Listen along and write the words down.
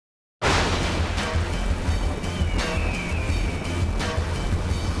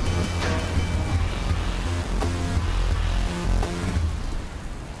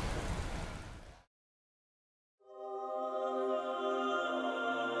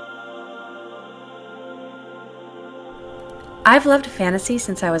I've loved fantasy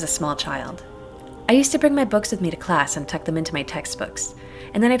since I was a small child. I used to bring my books with me to class and tuck them into my textbooks,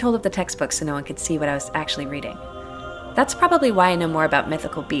 and then I'd hold up the textbooks so no one could see what I was actually reading. That's probably why I know more about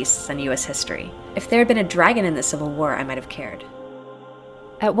mythical beasts than US history. If there had been a dragon in the Civil War, I might have cared.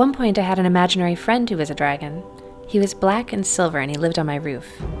 At one point, I had an imaginary friend who was a dragon. He was black and silver, and he lived on my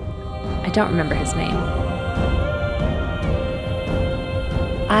roof. I don't remember his name.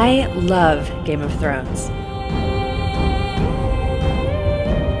 I love Game of Thrones.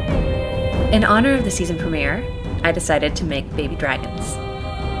 In honor of the season premiere, I decided to make baby dragons.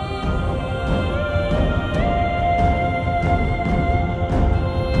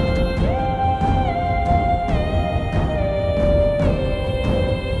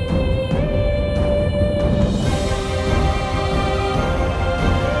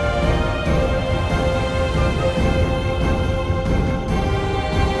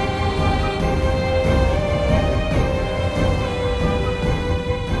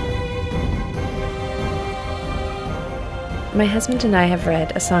 My husband and I have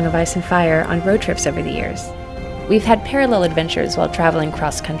read A Song of Ice and Fire on road trips over the years. We've had parallel adventures while traveling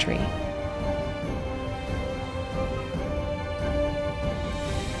cross-country.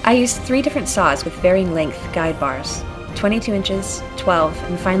 I used 3 different saws with varying length guide bars, 22 inches, 12,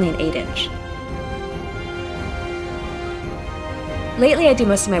 and finally an 8-inch. Lately I do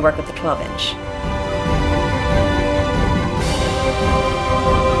most of my work with the 12-inch.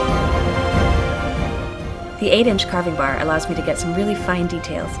 The 8-inch carving bar allows me to get some really fine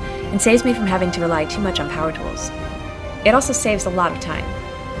details and saves me from having to rely too much on power tools. It also saves a lot of time.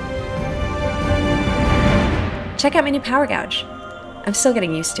 Check out my new power gouge. I'm still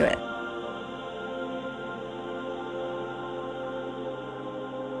getting used to it.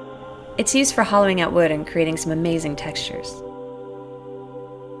 It's used for hollowing out wood and creating some amazing textures.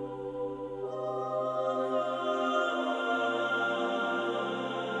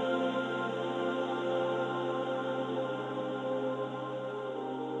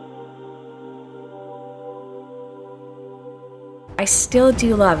 I still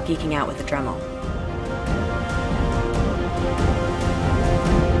do love geeking out with the Dremel.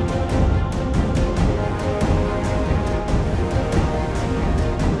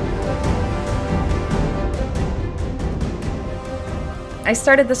 I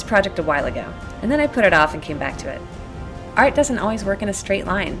started this project a while ago, and then I put it off and came back to it. Art doesn't always work in a straight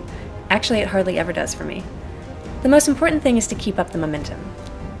line. Actually, it hardly ever does for me. The most important thing is to keep up the momentum.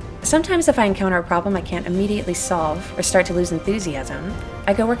 Sometimes if I encounter a problem I can't immediately solve or start to lose enthusiasm,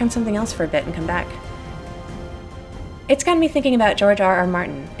 I go work on something else for a bit and come back. It's gotten me thinking about George R.R.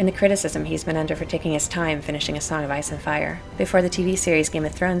 Martin and the criticism he's been under for taking his time finishing A Song of Ice and Fire before the TV series Game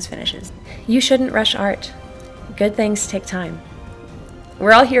of Thrones finishes. You shouldn't rush art. Good things take time.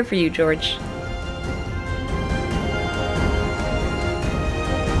 We're all here for you, George.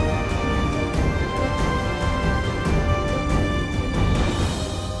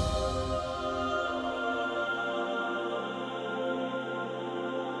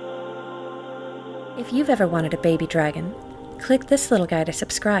 If you've ever wanted a baby dragon, click this little guy to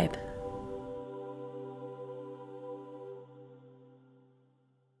subscribe.